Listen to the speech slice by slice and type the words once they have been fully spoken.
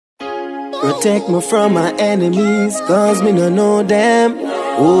Protect me from my enemies, cause me no know them.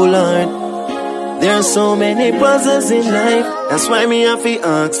 Oh Lord, there are so many puzzles in life. That's why me have to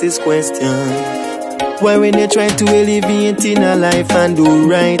ask this question. Why when you try to elevate in a life and do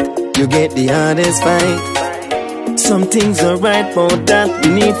right, you get the hardest fight? Some things are right, but that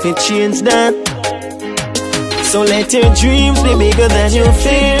we need to change that. So let your dreams be bigger than your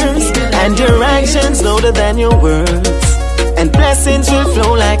fears, and your actions louder than your words. And blessings will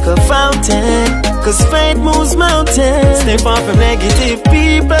flow like a fountain, cause faith moves mountains. Stay far from negative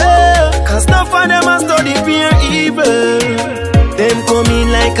people, cause none of them are study fear evil. Them come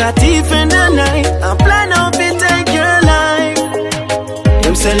in like a thief in the night and plan out to take your life.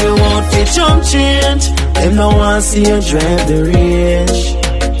 Them sell you out for chump change. Them no want see you drive the range.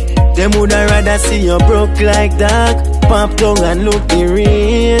 Them woulda rather see you broke like dog, pop down and look the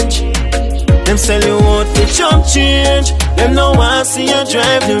range. Them sell you out for chump change. Them no want see you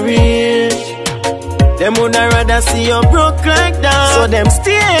drive the range. Them woulda rather see you broke like dog, so them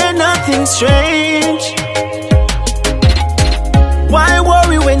steer nothing strange. Why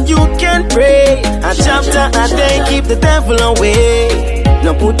worry when you can pray? A chapter a day keep the devil away.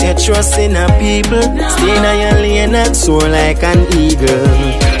 Now put your trust in a people, stay in your lane and soar like an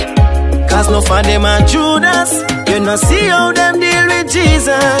eagle. Cause no for them are Judas, you no see how them deal with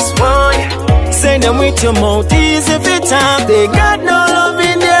Jesus. Why? Say them with your mouth easy if it talk, they got no love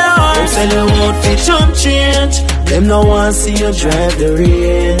in their heart. Them sell you out for chump change. Them no want see you drive the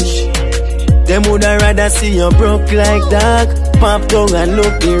range. Them woulda rather see you broke like dog, pop down and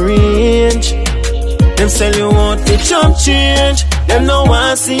look the range. Them sell you out for chump change. Them no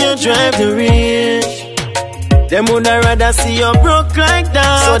want see you drive the range. Them woulda rather see you broke like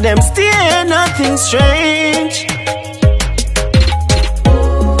dog, so them steer nothing strange.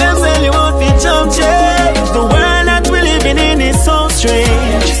 Them sell you out for chump change. The world that we living in is so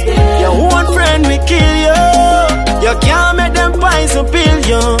strange. Your own friend will kill you. You can't make them poison pill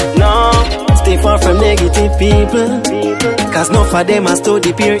you. No, stay far from negative people, cause none of them are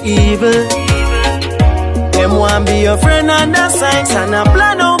study pure evil. Them want be your friend and the signs, and a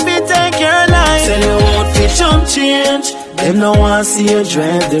plan out to take your life. Sell you out for chump change. Them no want see you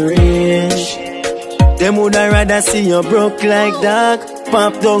drive the range. Them woulda rather see you broke like dog,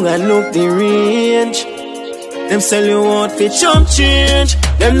 pop down and look the range. Them sell you out for chump change.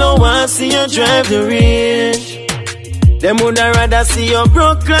 Them no want see you drive the range. Them woulda rather see you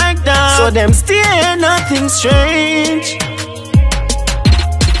broke like dog, so them steer nothing strange.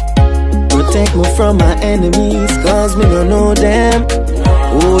 Protect me from my enemies, cause me don't know them.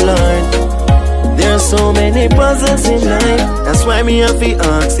 Oh Lord, there are so many puzzles in life. That's why me have to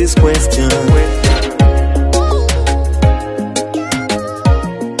ask this question.